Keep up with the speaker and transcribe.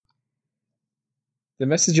The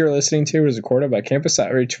message you're listening to was recorded by Campus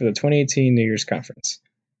Outreach for the 2018 New Year's Conference.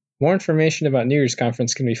 More information about New Year's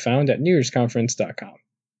Conference can be found at newyearsconference.com.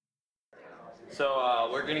 So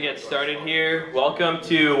we're going to get started here. Welcome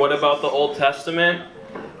to What About the Old Testament?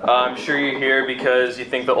 I'm sure you're here because you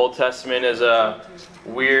think the Old Testament is a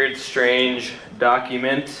weird, strange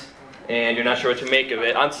document, and you're not sure what to make of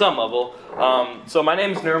it on some level. So my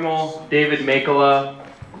name's Nirmal David Makala.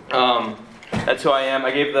 That's who I am.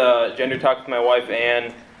 I gave the gender talk with my wife,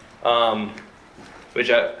 Ann,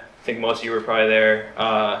 which I think most of you were probably there.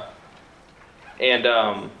 So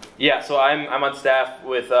I'm on staff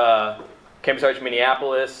with Campus Outreach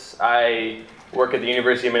Minneapolis. I work at the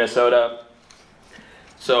University of Minnesota.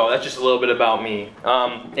 So that's just a little bit about me.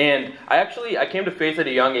 And I came to faith at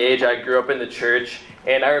a young age. I grew up in the church,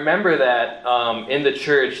 and I remember that in the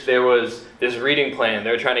church there was this reading plan they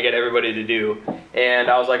were trying to get everybody to do. And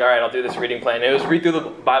I was like, all right, I'll do this reading plan. And it was read through the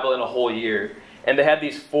Bible in a whole year. And they had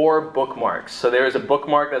these 4 bookmarks. So there was a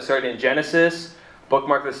bookmark that started in Genesis,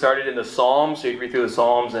 bookmark that started in the Psalms, so you'd read through the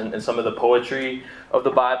Psalms and some of the poetry of the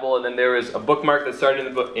Bible. And then there was a bookmark that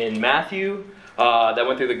started in Matthew, that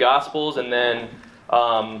went through the Gospels, and then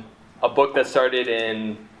a book that started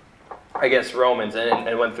in, Romans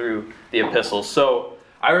and went through the epistles. So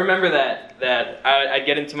I remember that I'd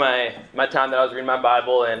get into my time that I was reading my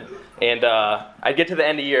Bible, and I'd get to the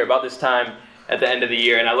end of the year, about this time at the end of the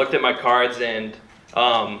year, and I looked at my cards, and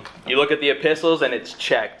you look at the epistles, and it's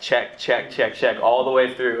check, check, check, check, check, all the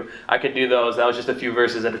way through. I could do those. That was just a few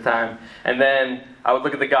verses at a time. And then I would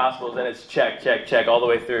look at the Gospels, and it's check, check, check, all the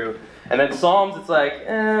way through. And then Psalms, it's like,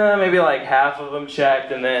 maybe like half of them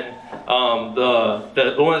checked. And then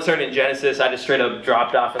the one that started in Genesis, I just straight up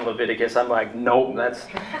dropped off in Leviticus. I'm like, nope, that's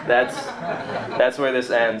where this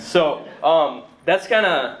ends. So that's kind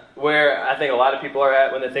of where I think a lot of people are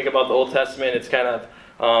at when they think about the Old Testament. It's kind of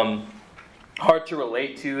hard to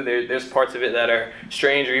relate to. There's parts of it that are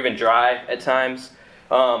strange or even dry at times.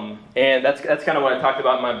 And that's kind of what I talked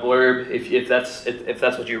about in my blurb, if that's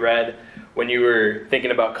what you read when you were thinking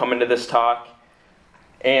about coming to this talk.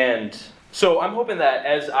 And so I'm hoping that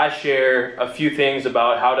as I share a few things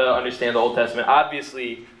about how to understand the Old Testament,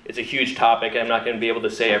 obviously it's a huge topic and I'm not going to be able to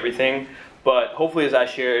say everything, but hopefully as I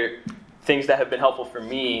share things that have been helpful for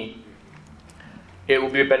me, it will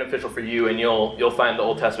be beneficial for you, and you'll find the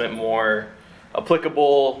Old Testament more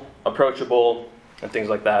applicable, approachable, and things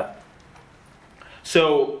like that.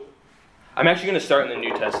 So I'm actually going to start in the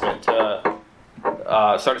New Testament to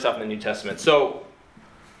start us off in the New Testament. So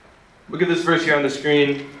look at this verse here on the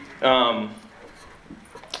screen.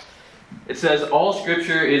 It says, all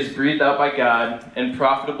Scripture is breathed out by God and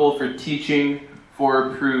profitable for teaching, for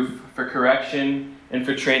reproof, for correction, and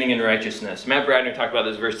for training in righteousness. Matt Bradner talked about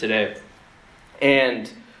this verse today.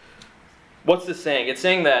 And what's this saying? It's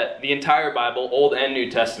saying that the entire Bible, Old and New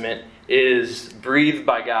Testament, is breathed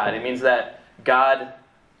by God. It means that God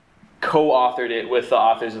co-authored it with the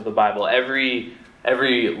authors of the Bible. Every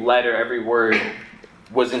letter, every word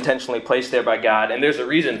was intentionally placed there by God, and there's a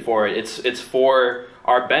reason for it. It's for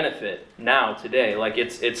our benefit now, today. Like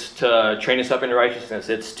it's to train us up in righteousness.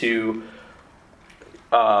 It's to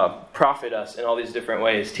profit us in all these different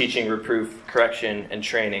ways: teaching, reproof, correction, and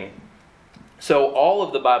training. So all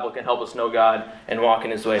of the Bible can help us know God and walk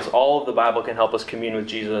in His ways. All of the Bible can help us commune with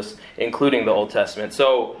Jesus, including the Old Testament.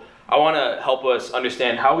 So I want to help us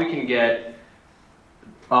understand how we can get,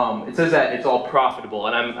 it says that it's all profitable,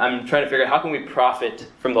 and I'm trying to figure out how can we profit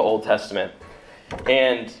from the Old Testament.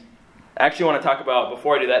 And I actually want to talk about,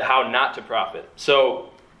 before I do that, how not to profit.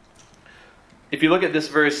 So if you look at this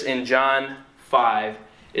verse in John 5,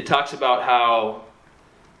 it talks about how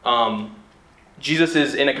Jesus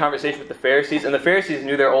is in a conversation with the Pharisees, and the Pharisees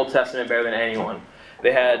knew their Old Testament better than anyone.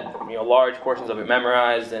 They had large portions of it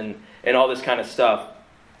memorized and all this kind of stuff.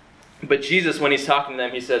 But Jesus, when He's talking to them,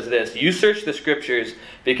 He says this: you search the Scriptures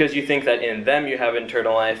because you think that in them you have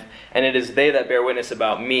eternal life, and it is they that bear witness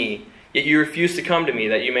about me, yet you refuse to come to me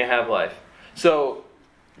that you may have life. So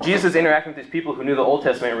Jesus is interacting with these people who knew the Old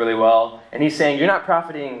Testament really well, and He's saying, you're not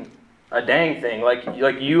profiting a dang thing. Like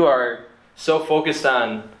you are so focused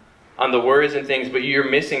on the words and things, but you're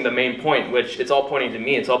missing the main point, which it's all pointing to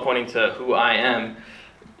me. It's all pointing to who I am,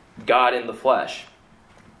 God in the flesh.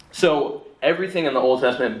 So everything in the Old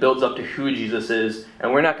Testament builds up to who Jesus is,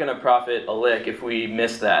 and we're not going to profit a lick if we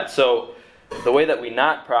miss that. So the way that we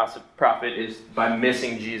not profit is by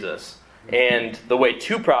missing Jesus. And the way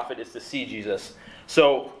to profit is to see Jesus.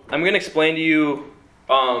 So I'm going to explain to you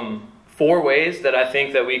 4 ways that I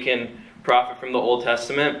think that we can profit from the Old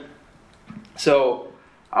Testament. So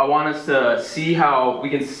I want us to see how we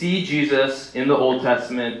can see Jesus in the Old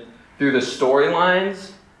Testament through the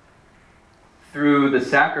storylines, through the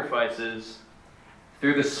sacrifices,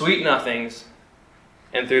 through the sweet nothings,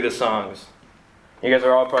 and through the songs. You guys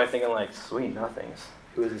are all probably thinking like, sweet nothings.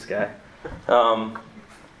 Who is this guy?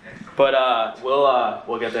 But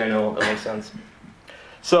we'll get there and it'll make sense.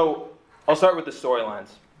 So I'll start with the storylines.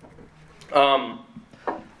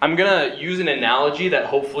 I'm going to use an analogy that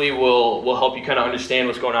hopefully will help you kind of understand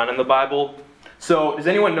what's going on in the Bible. So does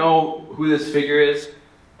anyone know who this figure is?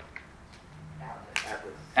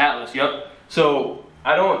 Atlas, yep. So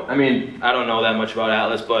I don't know that much about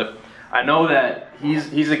Atlas, but I know that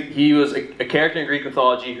he was a character in Greek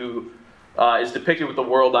mythology who is depicted with the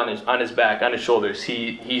world on his back, on his shoulders.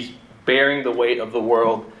 He's bearing the weight of the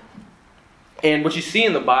world. And what you see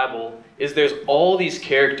in the Bible is there's all these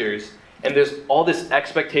characters, and there's all this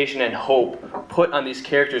expectation and hope put on these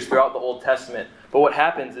characters throughout the Old Testament. But what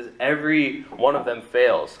happens is every one of them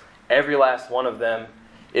fails. Every last one of them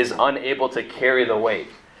is unable to carry the weight.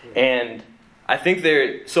 And I think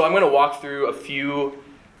so I'm going to walk through a few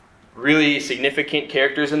really significant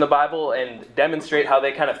characters in the Bible and demonstrate how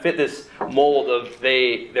they kind of fit this mold of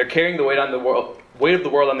they're carrying the weight of the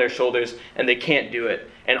world on their shoulders, and they can't do it.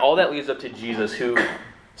 And all that leads up to Jesus, who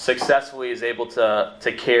successfully is able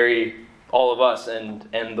to carry all of us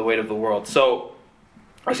and the weight of the world. So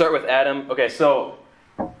I'll start with Adam. Okay, so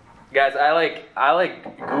guys, I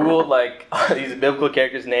Googled like these biblical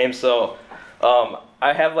characters' names. So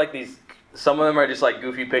I have like these. Some of them are just like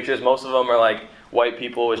goofy pictures. Most of them are like white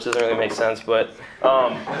people, which doesn't really make sense. But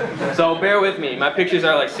so bear with me. My pictures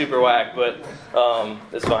are like super whack, but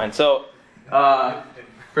it's fine. So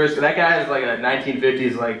first, that guy is like a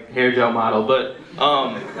 1950s like hair gel model. But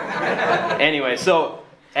anyway, so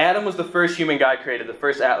Adam was the first human God created, the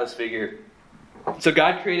first Atlas figure. So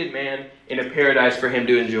God created man in a paradise for him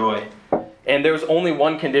to enjoy. And there was only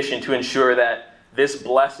one condition to ensure that this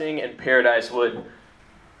blessing and paradise would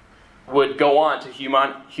go on to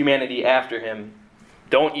humanity after him.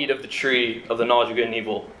 Don't eat of the tree of the knowledge of good and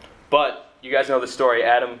evil. But you guys know the story.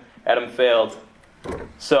 Adam failed.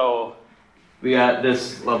 So we got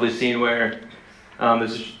this lovely scene where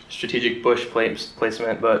there's strategic bush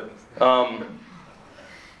placement. But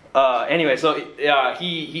anyway, so he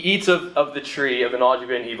eats of the tree of the knowledge of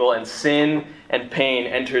good and evil, and sin and pain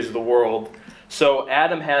enters the world. So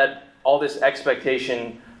Adam had all this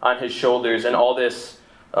expectation on his shoulders and all this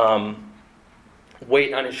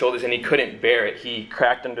weight on his shoulders, and he couldn't bear it. He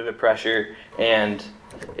cracked under the pressure, and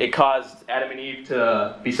it caused Adam and Eve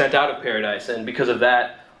to be sent out of paradise. And because of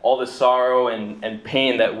that, all the sorrow and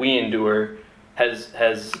pain that we endure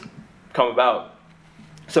has come about.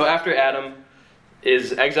 So after Adam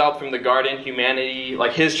is exiled from the garden, humanity,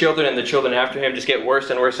 like his children and the children after him, just get worse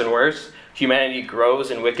and worse and worse. Humanity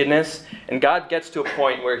grows in wickedness, and God gets to a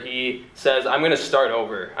point where he says, I'm going to start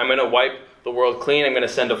over. I'm going to wipe the world clean. I'm going to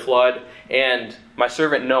send a flood, and my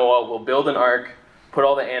servant Noah will build an ark, put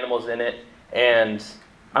all the animals in it, and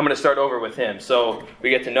I'm going to start over with him. So we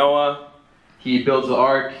get to Noah. He builds the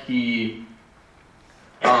ark. He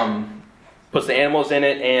puts the animals in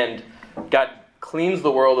it, and God cleans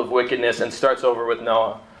the world of wickedness and starts over with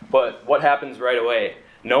Noah. But what happens right away?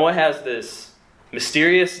 Noah has this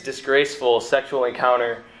mysterious, disgraceful sexual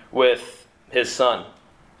encounter with his son.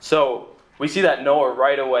 So we see that Noah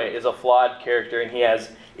right away is a flawed character, and he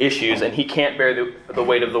has issues, and he can't bear the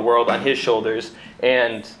weight of the world on his shoulders.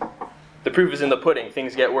 And the proof is in the pudding.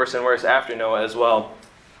 Things get worse and worse after Noah as well.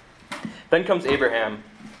 Then comes Abraham.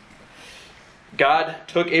 God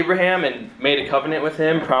took Abraham and made a covenant with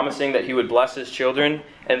him, promising that he would bless his children,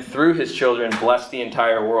 and through his children bless the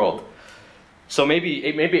entire world. So maybe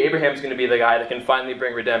Abraham's going to be the guy that can finally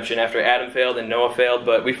bring redemption after Adam failed and Noah failed,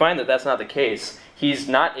 but we find that that's not the case. He's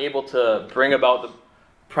not able to bring about the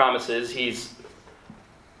promises. He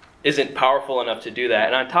isn't powerful enough to do that.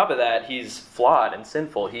 And on top of that, he's flawed and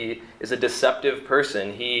sinful. He is a deceptive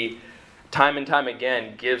person. He, time and time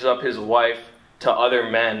again, gives up his wife to other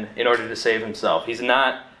men in order to save himself. He's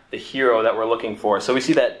not the hero that we're looking for. So we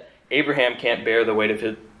see that Abraham can't bear the weight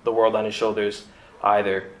of the world on his shoulders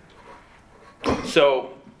either.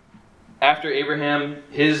 So after Abraham,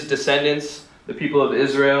 his descendants, the people of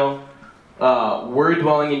Israel, were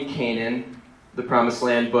dwelling in Canaan, the promised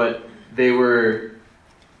land, but they were,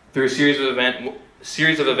 through a series of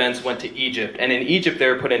events, went to Egypt. And in Egypt, they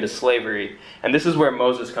were put into slavery. And this is where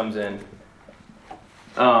Moses comes in.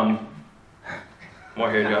 More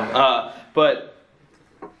here, Joe. But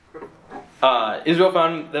Israel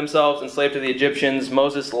found themselves enslaved to the Egyptians.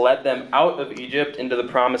 Moses led them out of Egypt into the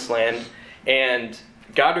promised land. And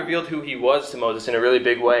God revealed who he was to Moses in a really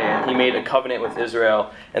big way. And he made a covenant with Israel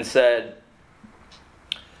and said,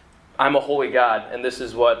 I'm a holy God, and this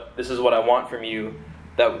is what I want from you.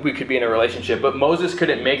 that we could be in a relationship. But Moses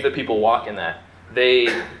couldn't make the people walk in that.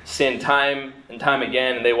 They sinned time and time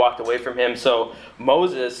again, and they walked away from him. So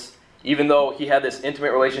Moses, even though he had this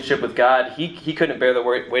intimate relationship with God, he couldn't bear the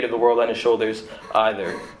weight of the world on his shoulders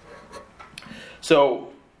either. So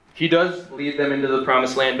he does lead them into the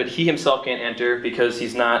promised land, but he himself can't enter because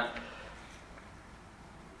he's not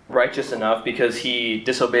righteous enough, because he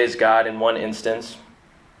disobeys God in one instance.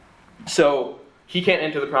 So he can't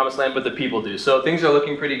enter the promised land, but the people do. So things are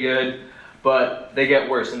looking pretty good, but they get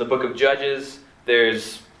worse. In the book of Judges,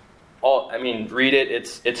 read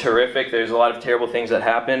it. It's horrific. There's a lot of terrible things that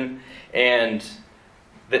happen, and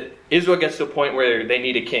Israel gets to a point where they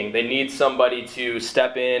need a king. They need somebody to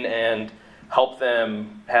step in and help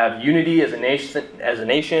them have unity as a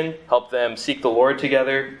nation, help them seek the Lord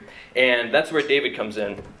together, and that's where David comes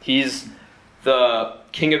in. He's the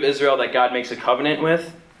king of Israel that God makes a covenant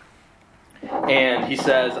with, and he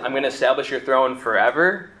says, "I'm going to establish your throne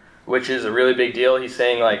forever," which is a really big deal. He's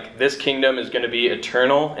saying, like, this kingdom is going to be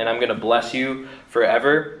eternal, and I'm going to bless you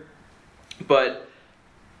forever. But,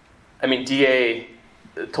 D.A.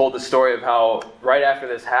 told the story of how right after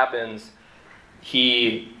this happens,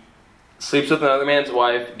 he sleeps with another man's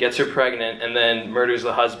wife, gets her pregnant, and then murders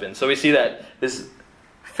the husband. So we see that this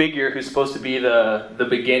figure who's supposed to be the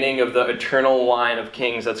beginning of the eternal line of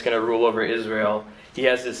kings that's going to rule over Israel, he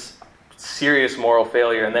has this serious moral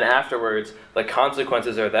failure, and then afterwards, the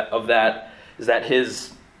consequences of that is that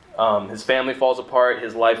his family falls apart,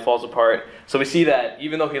 his life falls apart. So we see that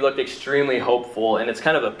even though he looked extremely hopeful, and it's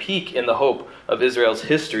kind of a peak in the hope of Israel's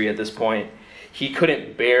history at this point, he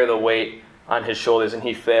couldn't bear the weight on his shoulders, and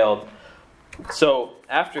he failed. So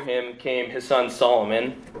after him came his son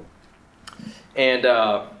Solomon, and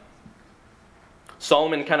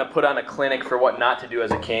Solomon kind of put on a clinic for what not to do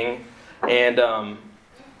as a king, and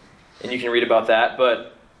you can read about that.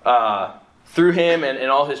 But through him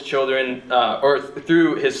and all his children, or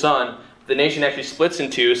through his son, the nation actually splits in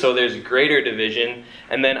two, so there's greater division.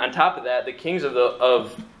 And then on top of that, the kings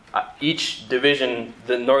of each division,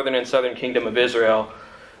 the northern and southern kingdom of Israel,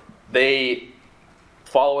 they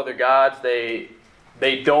follow other gods. They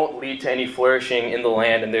don't lead to any flourishing in the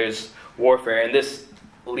land, and there's warfare. And this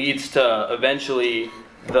leads to eventually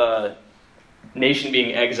the nation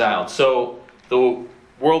being exiled. So the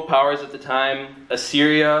world powers at the time,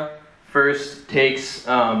 Assyria first takes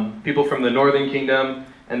people from the northern kingdom,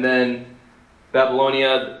 and then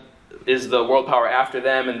Babylonia is the world power after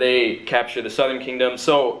them, and they capture the southern kingdom.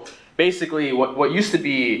 So basically what used to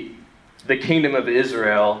be the kingdom of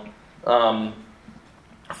Israel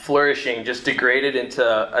flourishing just degraded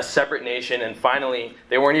into a separate nation, and finally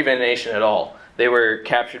they weren't even a nation at all. They were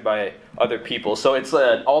captured by other people. So it's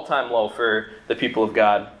an all-time low for the people of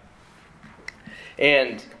God.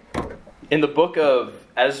 And in the book of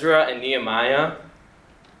Ezra and Nehemiah,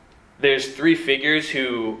 there's three figures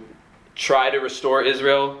who try to restore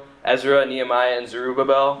Israel: Ezra, Nehemiah, and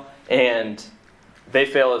Zerubbabel, and they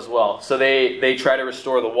fail as well. So they try to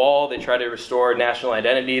restore the wall, they try to restore national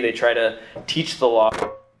identity, they try to teach the law,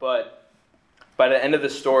 but by the end of the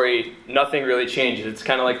story, nothing really changes. It's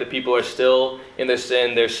kind of like the people are still in their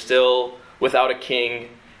sin, they're still without a king,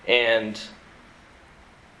 and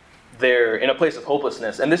they're in a place of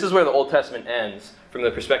hopelessness. And this is where the Old Testament ends from the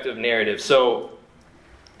perspective of narrative. So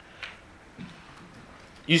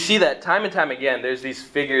you see that time and time again, there's these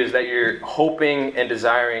figures that you're hoping and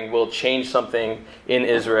desiring will change something in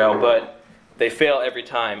Israel, but they fail every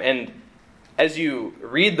time. And as you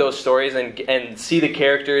read those stories and see the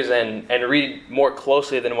characters and read more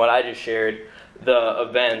closely than what I just shared, the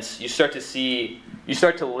events, you start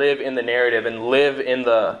to live in the narrative and live in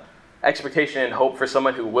the expectation and hope for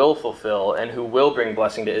someone who will fulfill and who will bring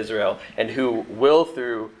blessing to Israel and who will,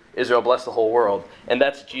 through Israel, bless the whole world. And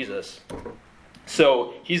that's Jesus.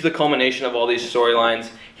 So he's the culmination of all these storylines.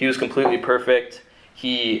 He was completely perfect.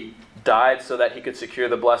 He died so that he could secure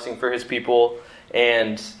the blessing for his people.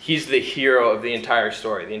 And he's the hero of the entire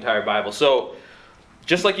story, the entire Bible. So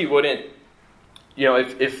just like you wouldn't,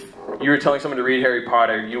 if you were telling someone to read Harry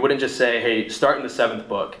Potter, you wouldn't just say, hey, start in the 7th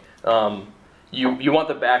book. You want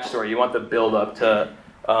the backstory. You want the build-up to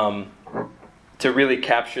really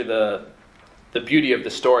capture the beauty of the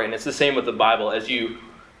story. And it's the same with the Bible. As you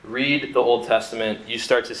read the Old Testament, you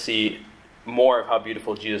start to see more of how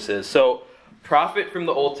beautiful Jesus is. So profit from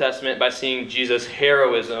the Old Testament by seeing Jesus'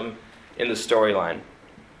 heroism in the storyline.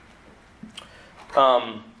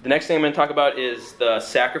 The next thing I'm going to talk about is the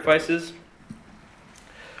sacrifices.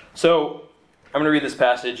 So I'm going to read this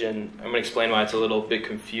passage, and I'm going to explain why it's a little bit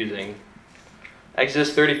confusing.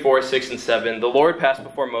 Exodus 34, 6 and 7. The Lord passed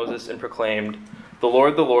before Moses and proclaimed, the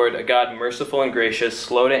Lord, a God merciful and gracious,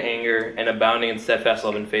 slow to anger, and abounding in steadfast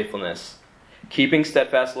love and faithfulness, keeping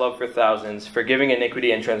steadfast love for thousands, forgiving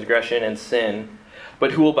iniquity and transgression and sin,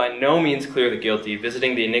 but who will by no means clear the guilty,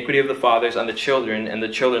 visiting the iniquity of the fathers on the children and the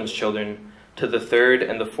children's children to the third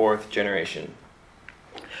and the fourth generation.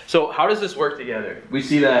 So how does this work together? We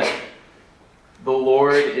see that the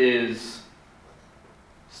Lord is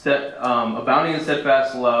abounding in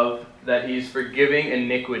steadfast love, that he's forgiving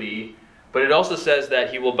iniquity, but it also says that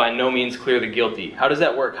he will by no means clear the guilty. How does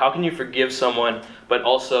that work? How can you forgive someone but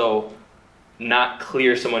also not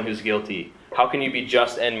clear someone who's guilty? How can you be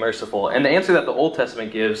just and merciful? And the answer that the Old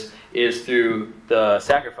Testament gives is through the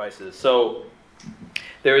sacrifices. So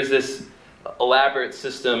there is this elaborate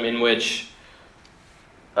system in which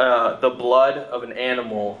the blood of an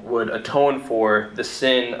animal would atone for the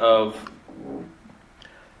sin of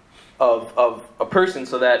a person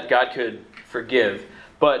so that God could forgive.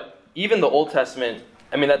 But even the Old Testament,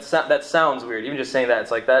 I mean, that sounds weird. Even just saying that,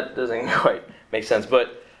 it's like, that doesn't quite make sense.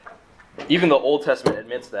 But even the Old Testament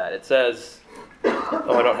admits that. It says,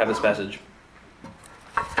 I don't have this passage.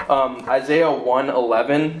 Isaiah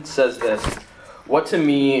 1:11 says this, "What to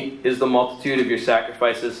me is the multitude of your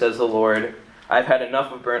sacrifices, says the Lord. I've had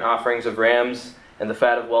enough of burnt offerings of rams and the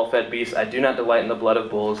fat of well-fed beasts. I do not delight in the blood of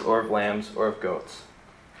bulls or of lambs or of goats."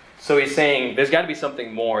 So he's saying there's got to be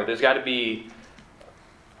something more. There's got to be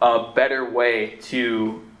a better way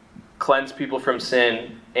to cleanse people from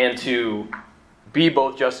sin and to be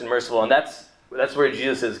both just and merciful. And that's where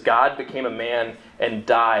Jesus is. God became a man and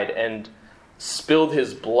died and spilled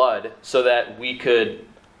his blood so that we could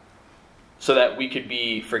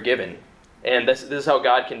be forgiven. And this is how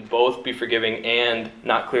God can both be forgiving and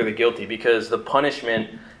not clear the guilty, because the punishment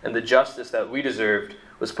and the justice that we deserved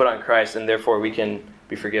was put on Christ, and therefore we can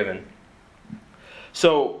be forgiven.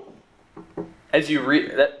 So, as you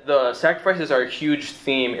read, the sacrifices are a huge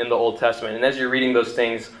theme in the Old Testament, and as you're reading those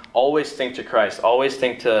things, always think to Christ. Always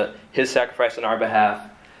think to his sacrifice on our behalf.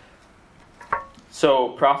 So,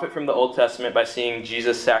 profit from the Old Testament by seeing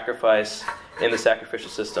Jesus' sacrifice in the sacrificial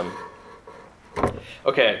system.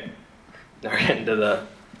 Okay, now we're getting to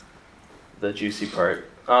the juicy part.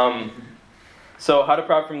 So, how to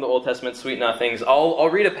profit from the Old Testament, sweet nothings. I'll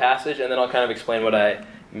read a passage and then I'll kind of explain what I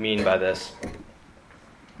mean by this.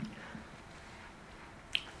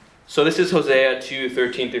 So this is Hosea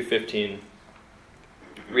 2:13 through 15.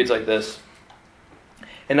 It reads like this.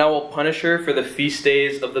 "And I will punish her for the feast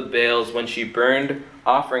days of the Baals, when she burned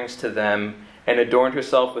offerings to them and adorned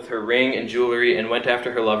herself with her ring and jewelry and went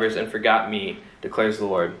after her lovers and forgot me, declares the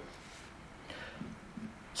Lord."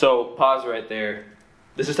 So pause right there.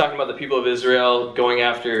 This is talking about the people of Israel going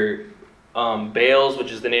after Baals,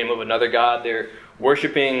 which is the name of another god. They're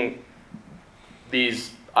worshiping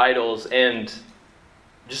these idols. And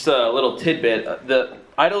just a little tidbit, the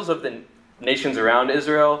idols of the nations around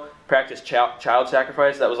Israel practiced child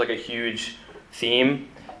sacrifice. That was like a huge theme.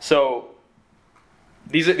 So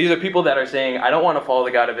these are people that are saying, I don't want to follow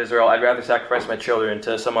the God of Israel. I'd rather sacrifice my children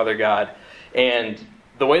to some other god. And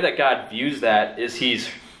the way that God views that is he's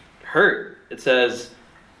hurt. It says,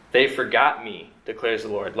 "They forgot me, declares the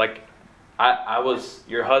Lord." Like, I was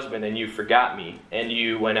your husband and you forgot me and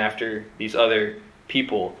you went after these other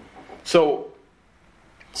people. So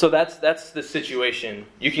that's the situation.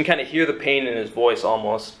 You can kind of hear the pain in his voice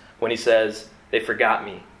almost when he says, "They forgot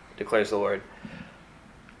me, declares the Lord."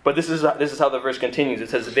 But this is how the verse continues. It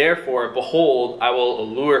says, "Therefore, behold, I will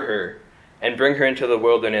allure her and bring her into the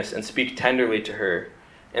wilderness and speak tenderly to her.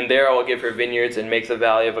 And there I will give her vineyards and make the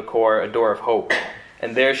valley of Achor a door of hope.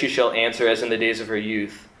 And there she shall answer as in the days of her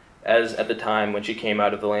youth, as at the time when she came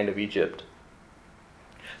out of the land of Egypt."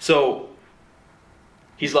 So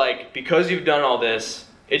he's like, because you've done all this,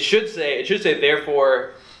 it should say,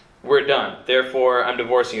 therefore we're done. Therefore I'm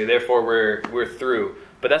divorcing you. Therefore we're through.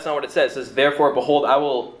 But that's not what it says. It says, "Therefore, behold, I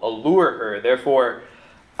will allure her. Therefore,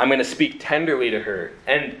 I'm going to speak tenderly to her."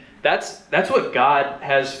 And that's what God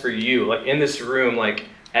has for you. Like, in this room, like,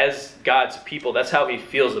 as God's people, that's how he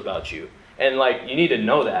feels about you. And, like, you need to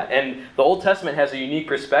know that. And the Old Testament has a unique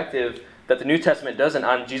perspective that the New Testament doesn't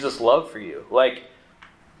on Jesus' love for you. Like,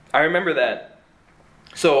 I remember that.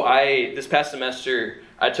 So this past semester,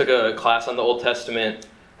 I took a class on the Old Testament.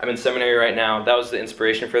 I'm in seminary right now. That was the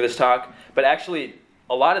inspiration for this talk. But actually,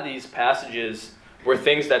 a lot of these passages were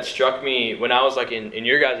things that struck me when I was like in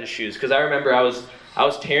your guys' shoes. Because I remember I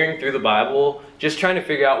was tearing through the Bible, just trying to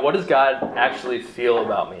figure out, what does God actually feel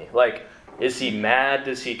about me? Like, is he mad?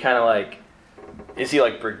 Is he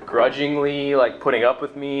begrudgingly like putting up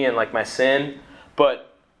with me and like my sin?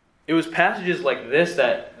 But it was passages like this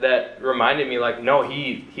that reminded me, like, no,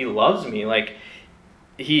 he loves me. Like,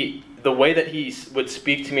 the way that he would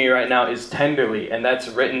speak to me right now is tenderly, and that's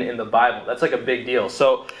written in the Bible. That's like a big deal.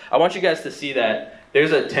 So I want you guys to see that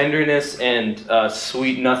there's a tenderness and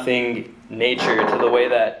sweet nothing nature to the way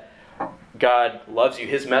that God loves you.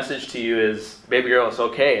 His message to you is, baby girl, it's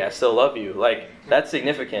okay. I still love you. Like, that's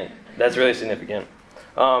significant. That's really significant.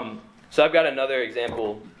 So I've got another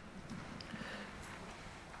example.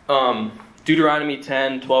 Deuteronomy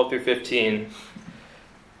 10, 12 through 15.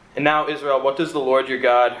 And now, Israel, what does the Lord your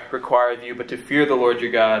God require of you but to fear the Lord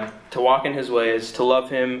your God, to walk in his ways, to love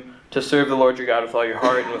him, to serve the Lord your God with all your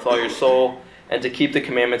heart and with all your soul, and to keep the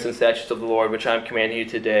commandments and statutes of the Lord, which I am commanding you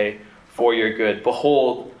today for your good.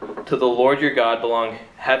 Behold, to the Lord your God belong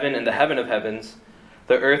heaven and the heaven of heavens,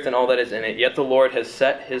 the earth and all that is in it. Yet the Lord has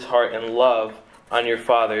set his heart in love on your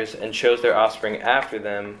fathers and chose their offspring after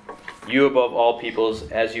them, you above all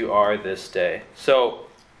peoples as you are this day. So,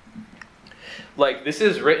 like, this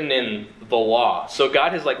is written in the law. So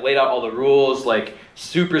God has, like, laid out all the rules, like,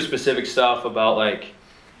 super specific stuff about, like,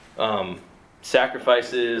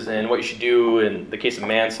 sacrifices and what you should do in the case of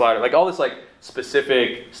manslaughter, like, all this, like,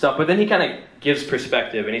 specific stuff. But then he kind of gives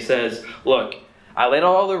perspective, and he says, look, I laid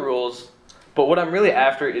out all the rules, but what I'm really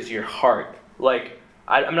after is your heart. Like,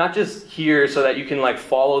 I'm not just here so that you can, like,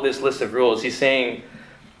 follow this list of rules. He's saying,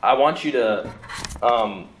 I want you to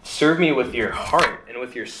serve me with your heart and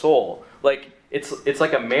with your soul. Like, it's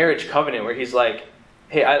like a marriage covenant where he's like,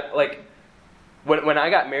 hey, when I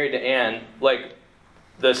got married to Anne, like,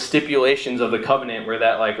 the stipulations of the covenant were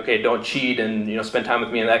that, like, okay, don't cheat and, you know, spend time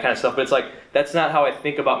with me and that kind of stuff. But it's like, that's not how I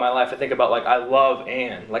think about my life. I think about, like, I love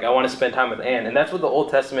Anne. Like, I want to spend time with Anne. And that's what the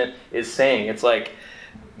Old Testament is saying. It's like,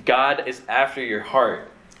 God is after your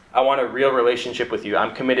heart. I want a real relationship with you.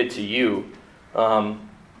 I'm committed to you.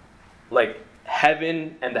 Like,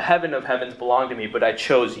 heaven and the heaven of heavens belong to me, but I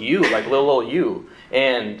chose you, like little old you.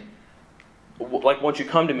 And, like, won't you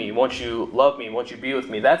come to me? Won't you love me? Won't you be with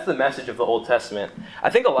me? That's the message of the Old Testament. I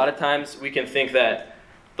think a lot of times we can think that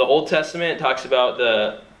the Old Testament talks about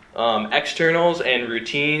the externals and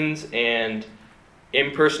routines and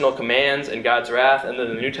impersonal commands and God's wrath, and then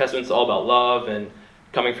the New Testament's all about love and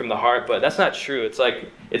coming from the heart, but that's not true. It's like,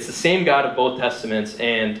 it's the same God of both Testaments,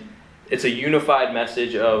 and it's a unified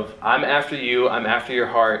message of, I'm after you, I'm after your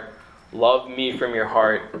heart, love me from your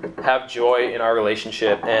heart, have joy in our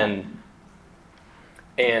relationship, and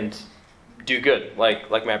do good,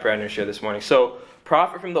 like Matt Bradner shared this morning. So,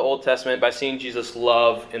 profit from the Old Testament by seeing Jesus'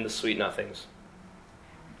 love in the sweet nothings.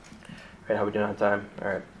 Right, how are we doing on time? All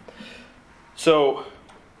right. So,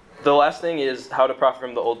 the last thing is how to profit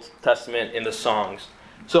from the Old Testament in the songs.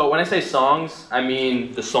 So when I say songs, I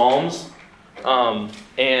mean the Psalms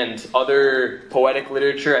and other poetic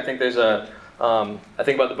literature. I think there's I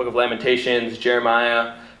think about the book of Lamentations,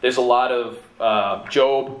 Jeremiah. There's a lot of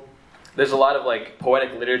Job. There's a lot of, like,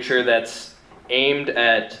 poetic literature that's aimed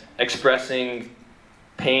at expressing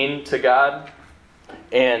pain to God.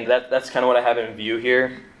 And that's kind of what I have in view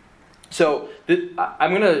here. So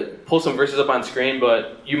I'm going to pull some verses up on screen,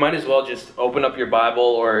 but you might as well just open up your Bible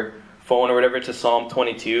or phone or whatever to Psalm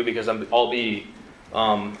 22, because I'll be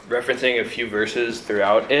referencing a few verses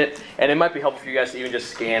throughout it. And it might be helpful for you guys to even just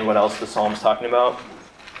scan what else the Psalm's talking about.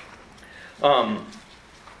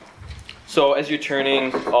 So as you're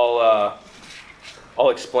turning, I'll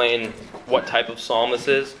explain what type of psalm this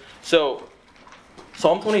is. So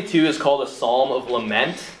Psalm 22 is called a psalm of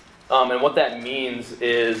lament. And what that means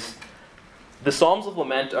is the Psalms of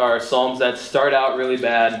Lament are psalms that start out really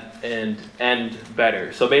bad and end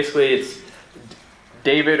better. So basically it's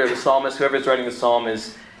David or the psalmist, whoever's writing the psalm,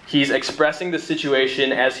 he's expressing the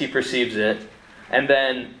situation as he perceives it, and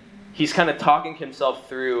then he's kind of talking himself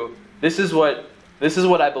through, this is what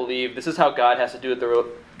I believe, this is how God has to do with the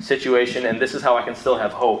situation, and this is how I can still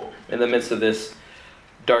have hope in the midst of this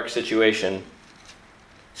dark situation.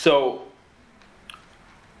 So,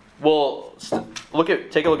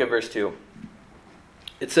 take a look at verse 2.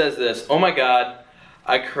 It says this, "Oh my God,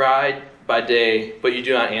 I cried by day, but you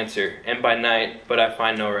do not answer, and by night, but I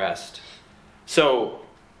find no rest." So,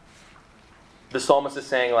 the psalmist is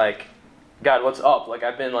saying, like, God, what's up? Like,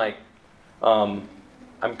 I've been, like, I'm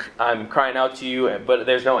crying out to you, but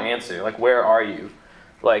there's no answer. Like, where are you?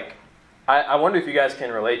 Like, I wonder if you guys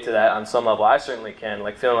can relate to that on some level. I certainly can.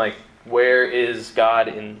 Like, feeling like, where is God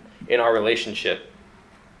in our relationship?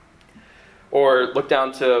 Or look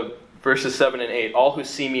down to verses 7 and 8. "All who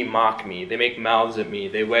see me mock me. They make mouths at me.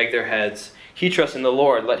 They wag their heads. He trusts in the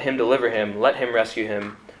Lord. Let him deliver him. Let him rescue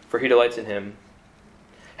him, for he delights in him."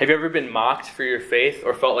 Have you ever been mocked for your faith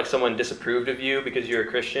or felt like someone disapproved of you because you're a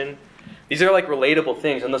Christian? These are, like, relatable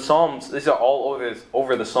things. And the Psalms, these are all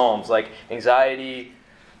over the Psalms. Like anxiety,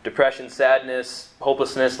 depression, sadness,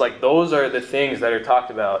 hopelessness, like those are the things that are talked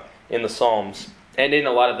about in the Psalms and in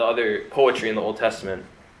a lot of the other poetry in the Old Testament.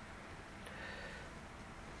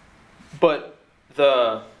 But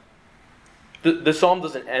the psalm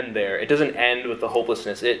doesn't end there. It doesn't end with the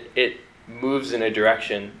hopelessness. It moves in a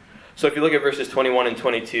direction. So if you look at verses 21 and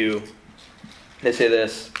 22, they say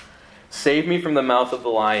this: "Save me from the mouth of the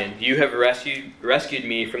lion. You have rescued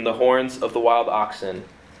me from the horns of the wild oxen.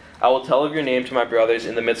 I will tell of your name to my brothers.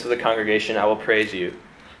 In the midst of the congregation, I will praise you."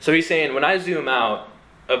 So he's saying, when I zoom out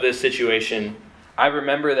of this situation, I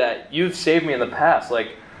remember that you've saved me in the past.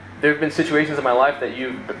 Like, there have been situations in my life that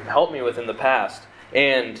you've helped me with in the past.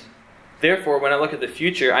 And therefore, when I look at the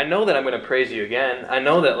future, I know that I'm going to praise you again. I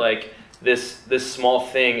know that, like, this small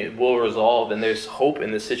thing will resolve, and there's hope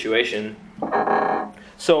in this situation.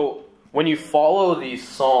 So when you follow these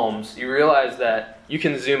psalms, you realize that you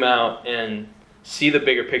can zoom out and see the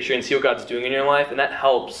bigger picture and see what God's doing in your life, and that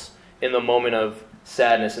helps in the moment of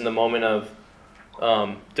sadness, in the moment of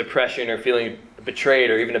depression or feeling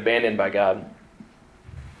betrayed or even abandoned by God.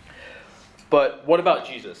 But what about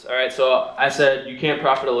Jesus? All right, so I said you can't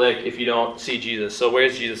profit a lick if you don't see Jesus. So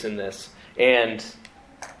where's Jesus in this? And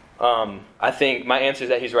I think my answer is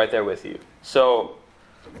that he's right there with you. So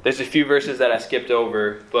there's a few verses that I skipped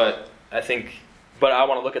over, but I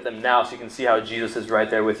want to look at them now so you can see how Jesus is right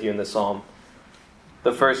there with you in the psalm.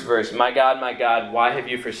 The first verse: my God, why have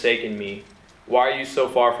you forsaken me? Why are you so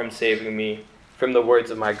far from saving me from the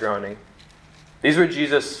words of my groaning? These were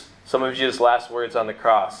some of Jesus' last words on the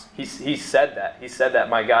cross. He said that. He said that,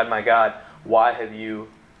 my God, why have you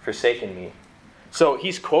forsaken me? So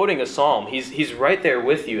he's quoting a psalm. He's right there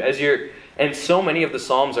with you and so many of the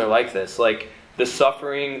psalms are like this. Like the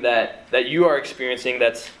suffering that you are experiencing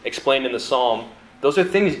that's explained in the psalm, those are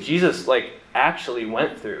things Jesus actually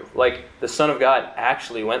went through. Like the Son of God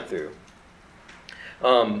actually went through.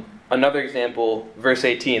 Another example, verse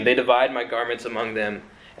 18, they divide my garments among them,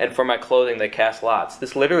 and for my clothing they cast lots.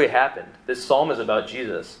 This literally happened. This psalm is about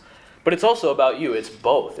Jesus. But it's also about you. It's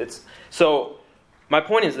both. So my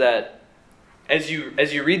point is that as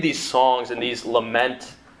you read these songs and these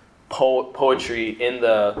lament poetry in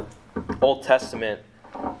the Old Testament,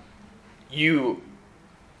 you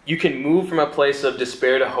can move from a place of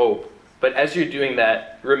despair to hope. But as you're doing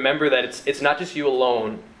that, remember that it's not just you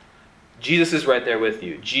alone. Jesus is right there with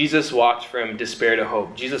you. Jesus walked from despair to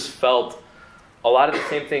hope. Jesus felt a lot of the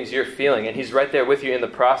same things you're feeling, and he's right there with you in the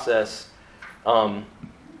process,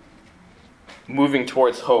 moving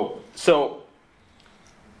towards hope. So,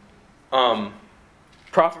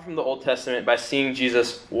 profit from the Old Testament by seeing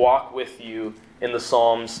Jesus walk with you in the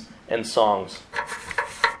Psalms and songs.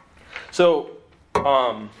 So,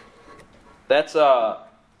 that's all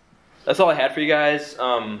I had for you guys.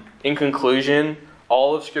 In conclusion,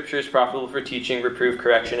 all of Scripture is profitable for teaching, reproof,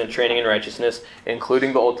 correction, and training in righteousness,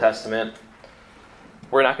 including the Old Testament.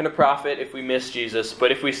 We're not going to profit if we miss Jesus,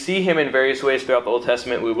 but if we see him in various ways throughout the Old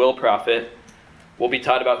Testament, we will profit. We'll be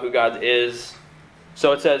taught about who God is.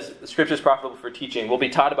 So it says, Scripture is profitable for teaching. We'll be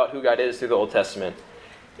taught about who God is through the Old Testament.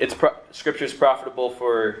 Scripture is profitable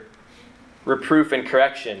for reproof and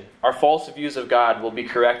correction. Our false views of God will be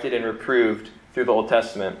corrected and reproved through the Old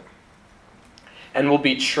Testament. And we'll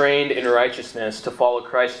be trained in righteousness to follow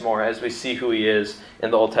Christ more as we see who he is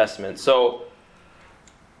in the Old Testament. So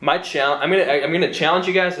my challenge, I'm gonna challenge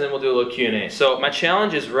you guys, and then we'll do a little Q&A. So my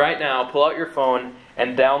challenge is right now, pull out your phone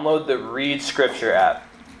and download the Read Scripture app,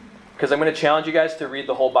 because I'm going to challenge you guys to read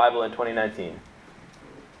the whole Bible in 2019.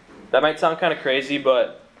 That might sound kind of crazy,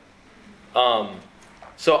 but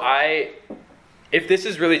if this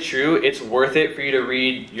is really true, it's worth it for you to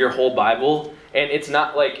read your whole Bible. And it's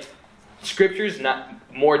not like Scripture's not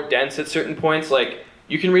more dense at certain points. Like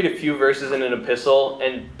you can read a few verses in an epistle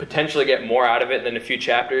and potentially get more out of it than a few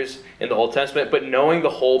chapters in the Old Testament. But knowing the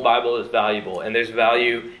whole Bible is valuable, and there's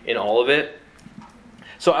value in all of it.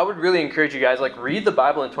 So I would really encourage you guys, read the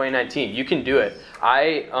Bible in 2019. You can do it.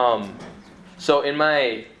 So in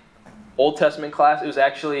my Old Testament class, it was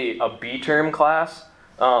actually a B-term class.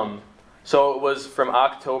 So it was from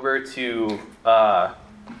October to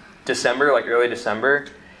December, early December.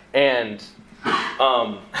 And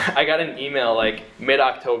I got an email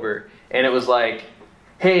mid-October, and it was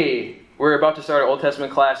hey, we're about to start our Old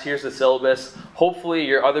Testament class. Here's the syllabus. Hopefully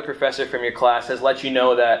your other professor from your class has let you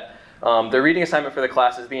know that the reading assignment for the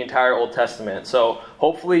class is the entire Old Testament. So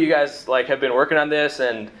hopefully you guys have been working on this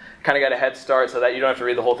and kind of got a head start so that you don't have to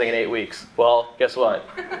read the whole thing in 8 weeks. Well, guess what?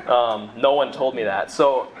 No one told me that.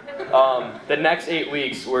 So the next 8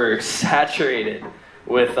 weeks were saturated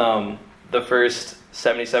with the first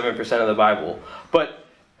 77% of the Bible.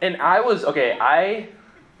 I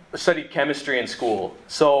studied chemistry in school,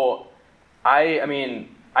 so I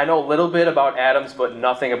mean, I know a little bit about atoms, but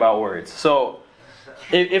nothing about words. So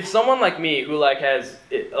if someone like me who is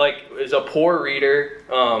a poor reader,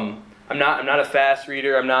 I'm not a fast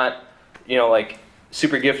reader. I'm not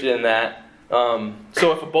super gifted in that.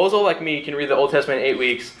 So if a bozo like me can read the Old Testament in 8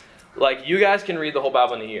 weeks, you guys can read the whole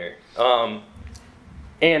Bible in a year.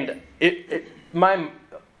 And my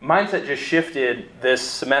mindset just shifted this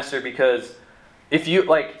semester because if you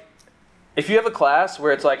have a class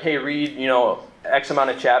where it's hey, read X amount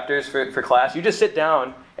of chapters for class, you just sit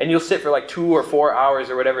down and you'll sit for 2 or 4 hours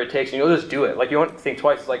or whatever it takes, and you'll just do it. You won't think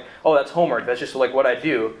twice. It's oh, that's homework. That's just what I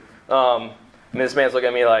do. This man's looking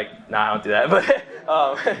at me nah, I don't do that.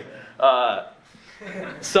 But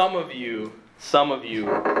some of you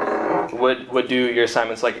would do your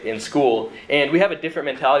assignments in school, and we have a different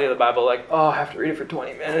mentality of the Bible. Oh, I have to read it for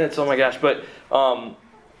 20 minutes. Oh my gosh! But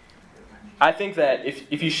I think that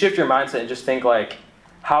if you shift your mindset and just think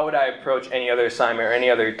how would I approach any other assignment or any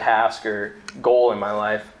other task or goal in my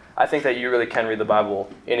life, I think that you really can read the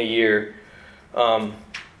Bible in a year. The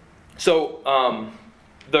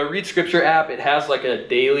Read Scripture app, it has a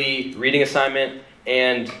daily reading assignment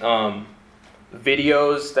and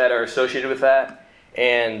videos that are associated with that.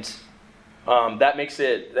 And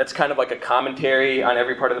that's kind of a commentary on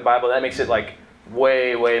every part of the Bible. That makes it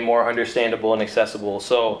way, way more understandable and accessible.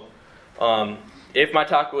 So if my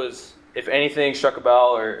talk if anything struck a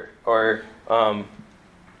bell or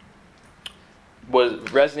was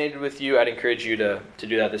resonated with you, I'd encourage you to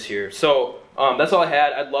do that this year. So that's all I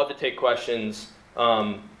had. I'd love to take questions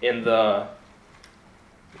in the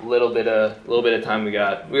little bit of time we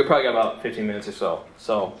got. We probably got about 15 minutes or so.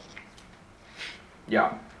 So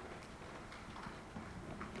yeah.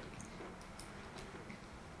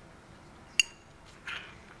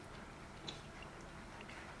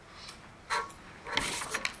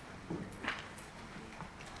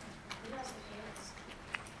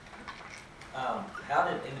 How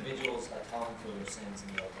did individuals atone for their sins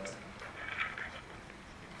in the Old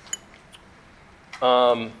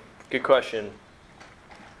Testament? Good question.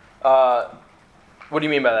 What do you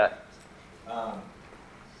mean by that?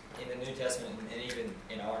 In the New Testament, and even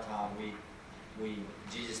in our time,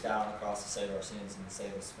 Jesus died on the cross to save our sins and to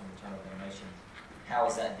save us from eternal damnation. How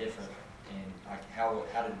is that different? And how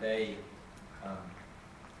did they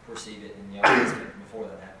perceive it in the Old Testament before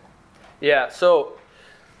that happened? Yeah. So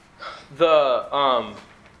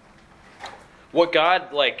what God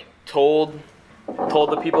told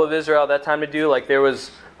the people of Israel at that time to do, there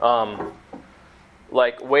was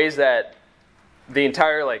ways that the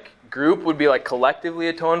entire group would be collectively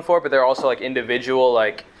atoned for, but they're also individual,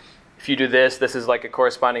 if you do this is a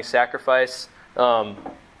corresponding sacrifice.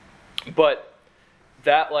 But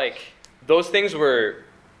that those things were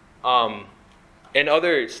and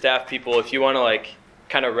other staff people, if you want to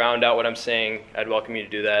kind of round out what I'm saying, I'd welcome you to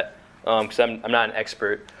do that, because I'm not an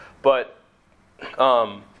expert. But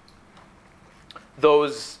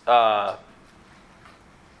those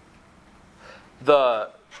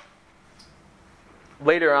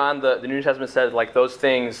later on, the New Testament says those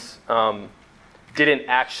things didn't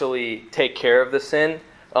actually take care of the sin,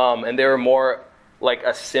 and they were more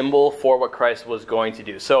a symbol for what Christ was going to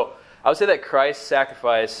do. So I would say that Christ's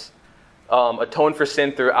sacrifice atoned for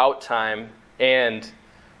sin throughout time, and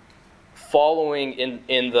following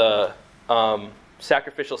in the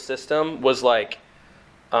sacrificial system was a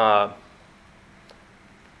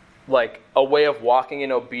way of walking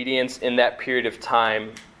in obedience in that period of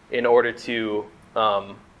time in order to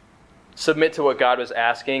submit to what God was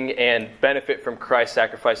asking and benefit from Christ's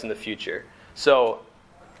sacrifice in the future. So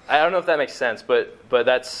I don't know if that makes sense, but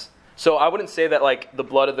that's so I wouldn't say that the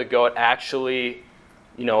blood of the goat actually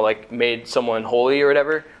made someone holy or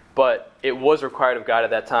whatever, but it was required of God at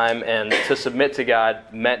that time, and to submit to God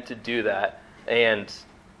meant to do that, and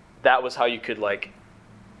that was how you could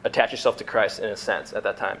attach yourself to Christ in a sense at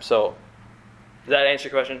that time. So does that answer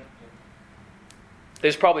your question?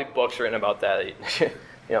 There's probably books written about that. It's.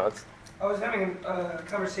 I was having a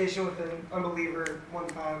conversation with an unbeliever one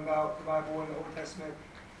time about the Bible and the Old Testament,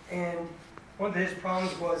 and one of his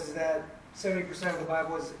problems was that 70% of the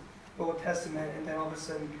Bible is the Old Testament, and then all of a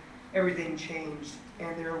sudden everything changed,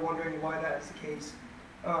 and they were wondering why that is the case.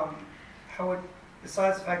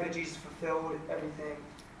 Besides the fact that Jesus fulfilled everything,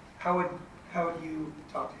 how would you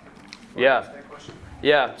talk to him? Yeah. That question?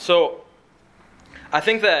 Yeah. So I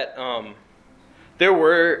think that there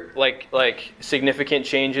were significant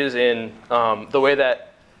changes in the way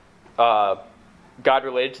that God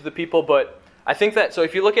related to the people, but I think that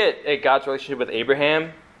if you look at God's relationship with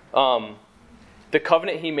Abraham, the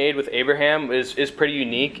covenant He made with Abraham is pretty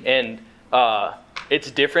unique, and it's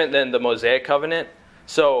different than the Mosaic covenant.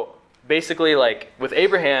 So basically, like with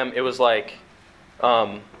Abraham, it was like,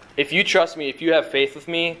 if you trust me, if you have faith with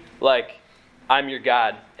me, like I'm your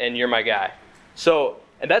God and you're my guy. So,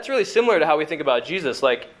 and that's really similar to how we think about Jesus.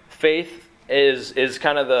 Like faith is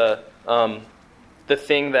kind of the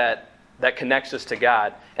thing that connects us to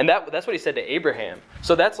God. And that's what he said to Abraham.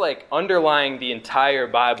 So that's like underlying the entire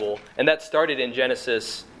Bible, and that started in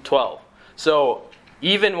Genesis 12. So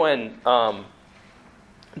even when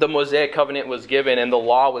the Mosaic covenant was given and the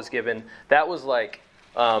law was given, that was like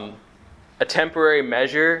a temporary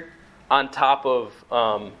measure on top of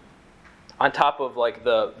like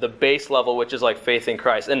the base level, which is like faith in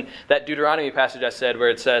Christ. And that Deuteronomy passage I said, where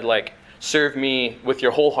it said like, serve me with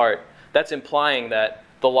your whole heart, that's implying that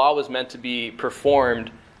the law was meant to be performed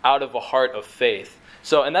out of a heart of faith.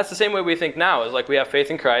 So, and that's the same way we think now, is like we have faith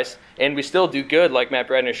in Christ and we still do good, like Matt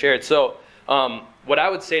Bradner shared. So what I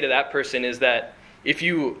would say to that person is that if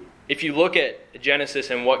you look at Genesis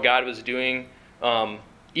and what God was doing,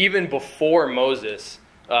 even before Moses,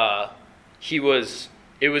 it was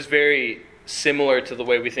very similar to the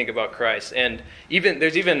way we think about Christ. And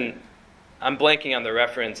there's I'm blanking on the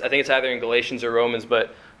reference. I think it's either in Galatians or Romans,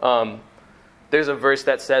 but there's a verse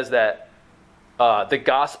that says that the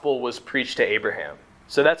gospel was preached to Abraham.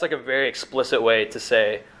 So that's like a very explicit way to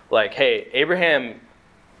say, like, hey, Abraham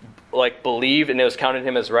like believed and it was counted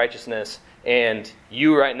him as righteousness, and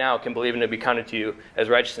you right now can believe and it will be counted to you as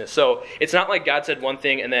righteousness. So it's not like God said one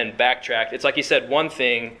thing and then backtracked. It's like he said one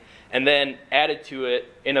thing and then added to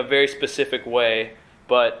it in a very specific way,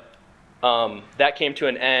 but that came to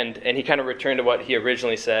an end, and he kind of returned to what he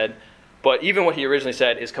originally said. But even what he originally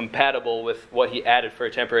said is compatible with what he added for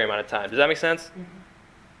a temporary amount of time. Does that make sense? Mm-hmm.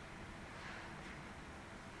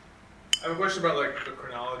 I have a question about like the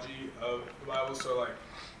chronology of the Bible. So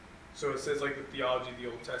it says like the theology of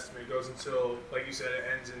the Old Testament goes until, like you said, it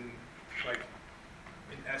ends in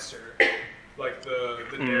Esther, like the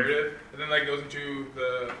narrative, and then like goes into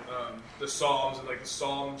the Psalms, and like the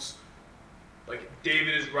Psalms, like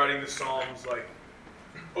David is writing the Psalms like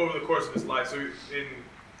over the course of his life. So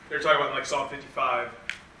they're talking about like Psalm 55.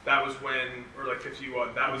 That was when, or like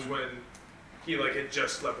 51. That was when he like had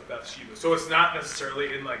just slept with Bathsheba. So it's not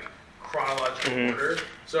necessarily in like chronological order.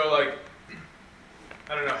 So like,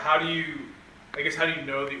 I don't know. How do you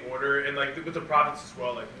know the order, and like with the prophets as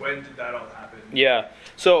well? Like when did that all happen? Yeah.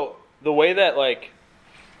 So the way that like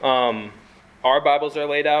our Bibles are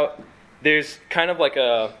laid out, there's kind of like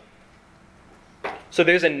there's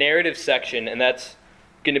a narrative section, and that's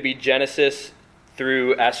going to be Genesis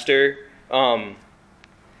through Esther, so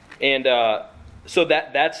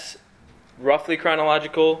that's roughly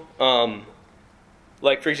chronological.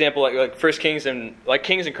 Like for example, like First Kings and like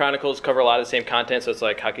Kings and Chronicles cover a lot of the same content, so it's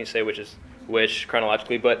like how can you say which is which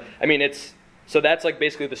chronologically? But I mean so that's like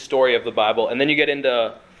basically the story of the Bible, and then you get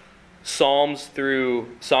into Psalms through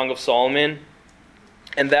Song of Solomon,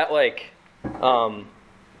 and that like that's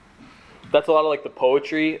a lot of like the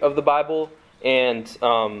poetry of the Bible, and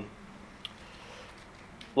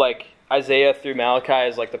like Isaiah through Malachi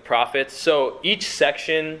is like the prophets. So each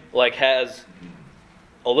section like has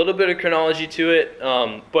a little bit of chronology to it,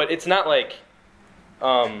 but it's not like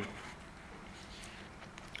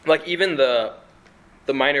even the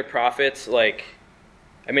minor prophets, like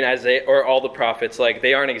I mean Isaiah or all the prophets, like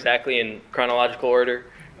they aren't exactly in chronological order.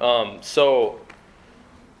 So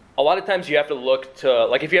a lot of times you have to look to,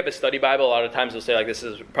 like if you have a study Bible, a lot of times they'll say like this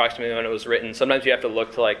is approximately when it was written. Sometimes you have to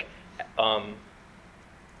look to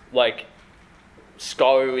like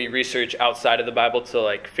scholarly research outside of the Bible to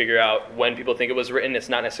like figure out when people think it was written. It's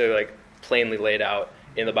not necessarily like plainly laid out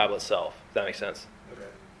in the Bible itself. Does that make sense? Okay.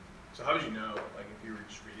 So how would you know, like if you were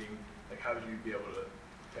just reading, like how would you be able to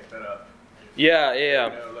pick that up? Yeah. You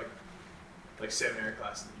know, like seminary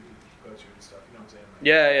classes that you go to and stuff. You know what I'm saying? Like,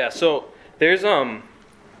 Yeah. So there's a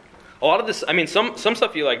lot of this. I mean, some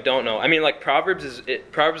stuff you like don't know. I mean, like Proverbs,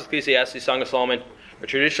 Ecclesiastes, Song of Solomon are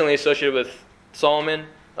traditionally associated with Solomon.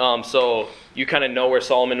 So you kind of know where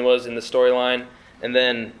Solomon was in the storyline, and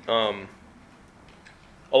then a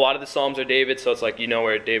lot of the Psalms are David, so it's like you know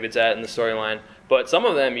where David's at in the storyline. But some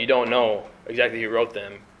of them you don't know exactly who wrote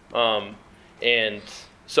them, and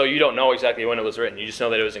so you don't know exactly when it was written. You just know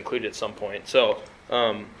that it was included at some point. So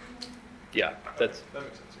yeah, that makes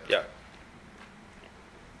sense. Yeah.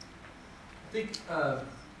 I think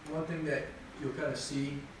one thing that you'll kind of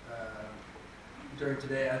see during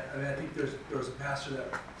today, I think there was a pastor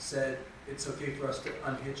that said it's okay for us to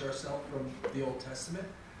unhitch ourselves from the Old Testament.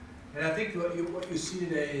 And I think what you see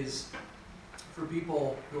today is for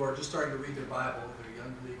people who are just starting to read their Bible, if they're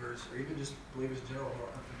young believers, or even just believers in general who are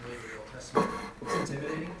unfamiliar with the Old Testament, it's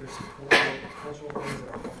intimidating. There's some cultural things that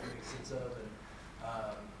are hard to make sense of,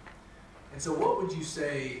 and so what would you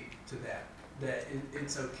say to that? That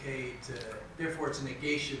it's okay to, therefore it's a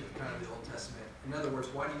negation of kind of the Old Testament. In other words,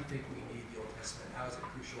 why do you think we need the Old Testament? How is it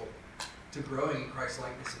crucial to growing in Christ's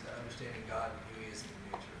likeness and to understanding God and who He is in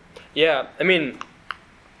nature? Yeah, I mean,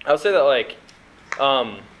 I would say that like,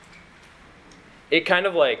 it kind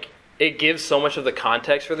of like, it gives so much of the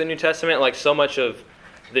context for the New Testament. Like so much of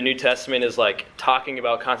the New Testament is like talking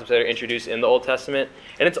about concepts that are introduced in the Old Testament,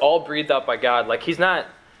 and it's all breathed out by God. Like He's not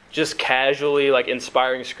just casually like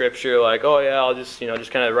inspiring scripture, like, oh yeah, I'll just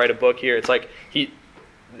just kind of write a book here. It's like he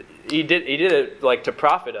did it like to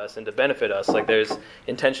profit us and to benefit us. Like there's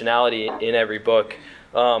intentionality in every book.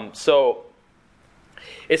 So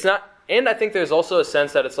it's not, and I think there's also a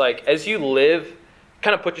sense that it's like as you live,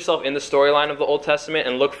 kind of put yourself in the storyline of the Old Testament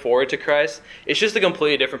and look forward to Christ. It's just a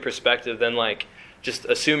completely different perspective than like just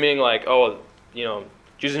assuming like, oh,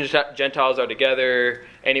 Jews and Gentiles are together.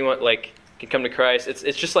 Anyone like can come to Christ.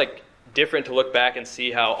 It's just like different to look back and see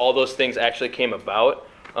how all those things actually came about.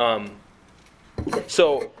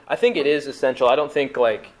 So I think it is essential. I don't think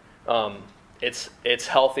like it's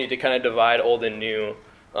healthy to kind of divide old and new,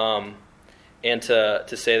 and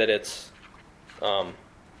to say that it's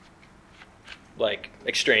like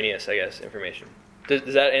extraneous, I guess, information.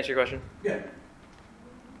 Does that answer your question? Yeah.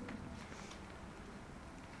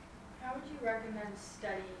 How would you recommend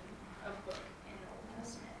studying a book in the Old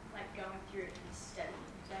Testament? Like going through it and studying?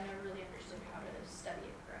 Because I never really understood how to study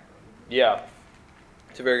it correctly. Yeah.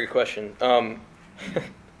 It's a very good question.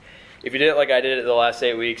 If you did it like I did it the last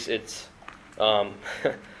 8 weeks, it's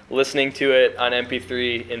listening to it on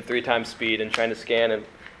MP3 in 3 times speed and trying to scan and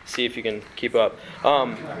see if you can keep up.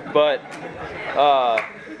 But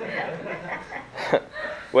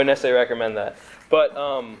wouldn't necessarily recommend that. But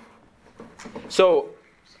so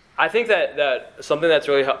I think that something that's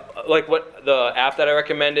really like what the app that I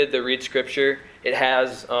recommended, the Read Scripture, it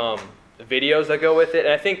has videos that go with it,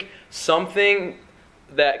 and I think something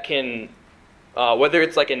that can whether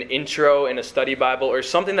it's like an intro in a study Bible or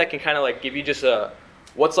something that can kind of like give you just the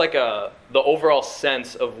overall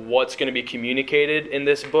sense of what's going to be communicated in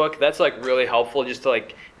this book. That's like really helpful just to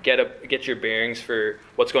like get your bearings for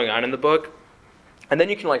what's going on in the book, and then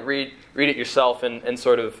you can like read it yourself and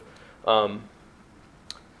sort of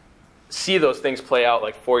see those things play out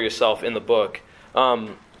like for yourself in the book.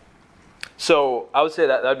 So I would say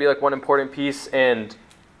that would be like one important piece, and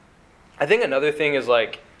I think another thing is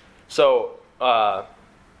like, so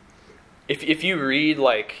if you read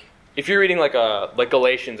like, if you're reading like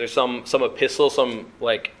Galatians or some epistle, some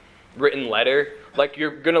like written letter, like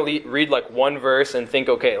you're gonna read like one verse and think,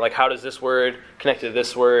 okay, like how does this word connect to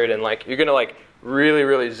this word, and like you're gonna like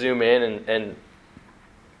really zoom in and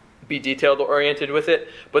be detailed oriented with it.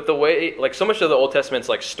 But the way like so much of the Old Testament's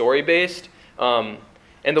like story based,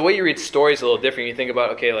 and the way you read stories is a little different. You think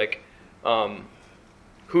about, okay, like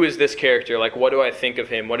who is this character? Like what do I think of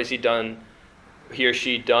him? What has he or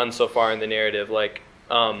she done so far in the narrative? Like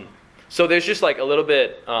so there's just like a little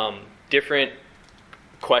bit different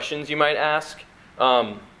questions you might ask.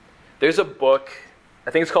 There's a book,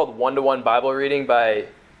 I think it's called 1-to-1 Bible Reading by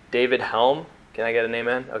David Helm. Can I get a name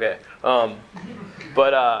in? Okay.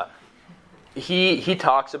 But he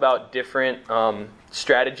talks about different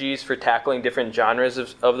strategies for tackling different genres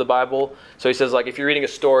of the Bible. So he says, like, if you're reading a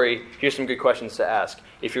story, here's some good questions to ask.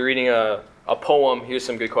 If you're reading a poem, here's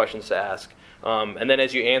some good questions to ask. And then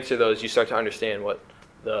as you answer those, you start to understand what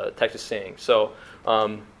the text is saying. So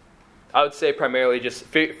I would say primarily just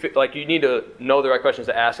like you need to know the right questions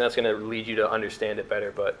to ask, and that's going to lead you to understand it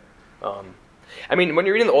better. But I mean, when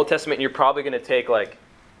you're reading the Old Testament, you're probably going to take like,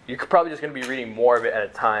 you're probably just going to be reading more of it at a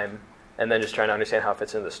time, and then just trying to understand how it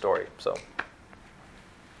fits into the story. So.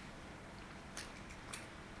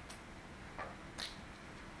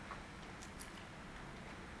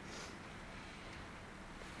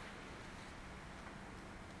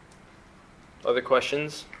 Other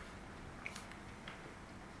questions?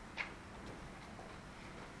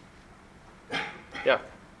 Yeah.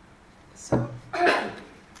 So,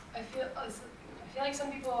 I feel like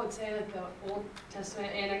some people would say that the Old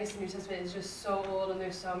Testament and I guess the New Testament is just so old, and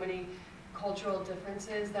there's so many cultural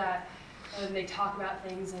differences that they talk about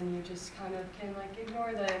things and you just kind of can like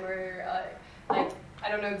ignore them, or like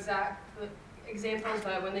I don't know exact examples,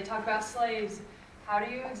 but when they talk about slaves, how do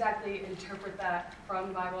you exactly interpret that from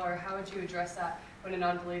the Bible, or how would you address that when a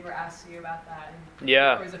non-believer asks you about that and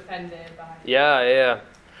or is offended by it? Yeah.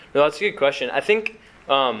 No, that's a good question. I think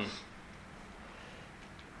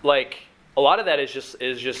like a lot of that is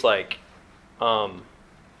just like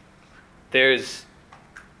there's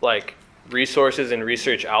like resources and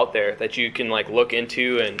research out there that you can like look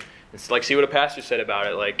into and it's like see what a pastor said about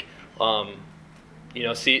it, like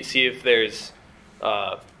see if there's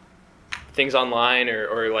things online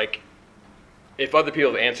or like if other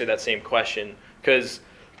people have answered that same question, because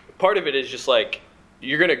part of it is just like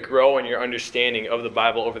you're going to grow in your understanding of the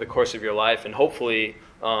Bible over the course of your life, and hopefully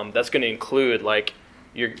that's going to include like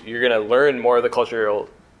you're going to learn more of the cultural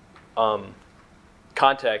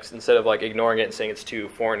context instead of like ignoring it and saying it's too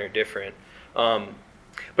foreign or different. But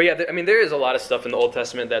yeah, there is a lot of stuff in the Old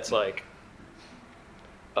Testament that's like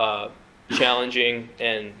challenging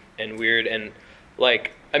and weird, and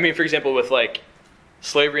like for example, with like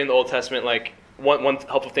slavery in the Old Testament, like one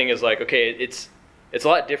helpful thing is like, okay, it's a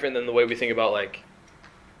lot different than the way we think about like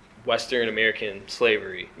Western American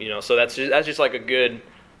slavery, so that's just like a good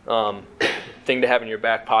thing to have in your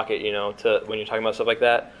back pocket, to when you're talking about stuff like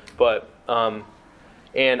that. But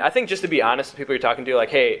and I think just to be honest with people you're talking to, like,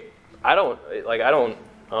 hey, I don't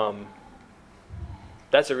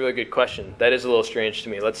that's a really good question. That is a little strange to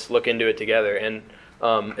me. Let's look into it together. And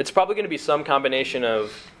it's probably going to be some combination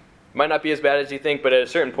of, might not be as bad as you think, but at a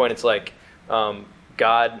certain point it's like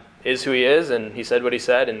God is who he is, and he said what he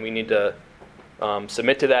said, and we need to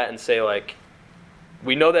submit to that and say, like,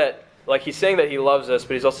 we know that, like, he's saying that he loves us,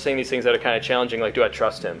 but he's also saying these things that are kind of challenging, like, do I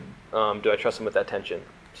trust him? Do I trust him with that tension?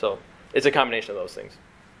 So it's a combination of those things.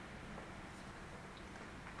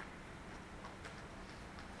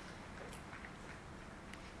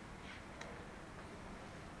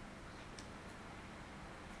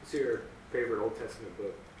 What's your favorite Old Testament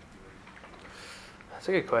book? That's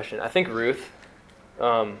a good question. I think Ruth.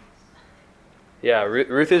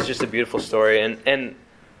 Ruth is just a beautiful story, and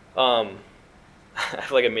I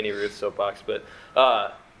feel like a mini Ruth soapbox, but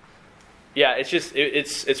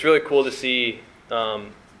it's really cool to see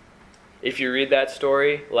if you read that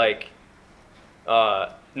story, like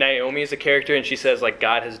Naomi is a character, and she says like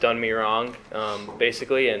God has done me wrong,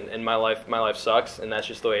 basically, and my life sucks, and that's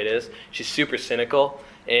just the way it is. She's super cynical,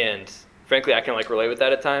 and frankly, I can like relate with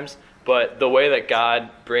that at times. But the way that God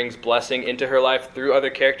brings blessing into her life through other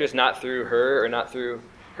characters, not through her or not through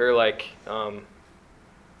her like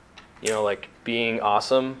like being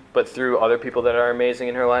awesome, but through other people that are amazing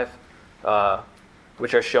in her life,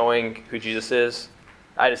 which are showing who Jesus is.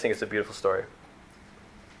 I just think it's a beautiful story.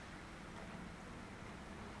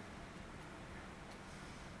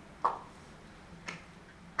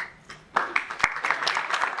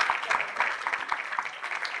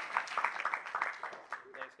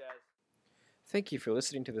 Thank you for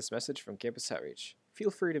listening to this message from Campus Outreach. Feel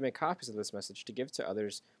free to make copies of this message to give to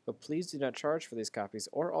others, but please do not charge for these copies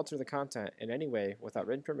or alter the content in any way without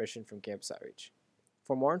written permission from Campus Outreach.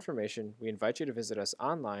 For more information, we invite you to visit us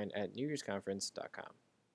online at newyearsconference.com.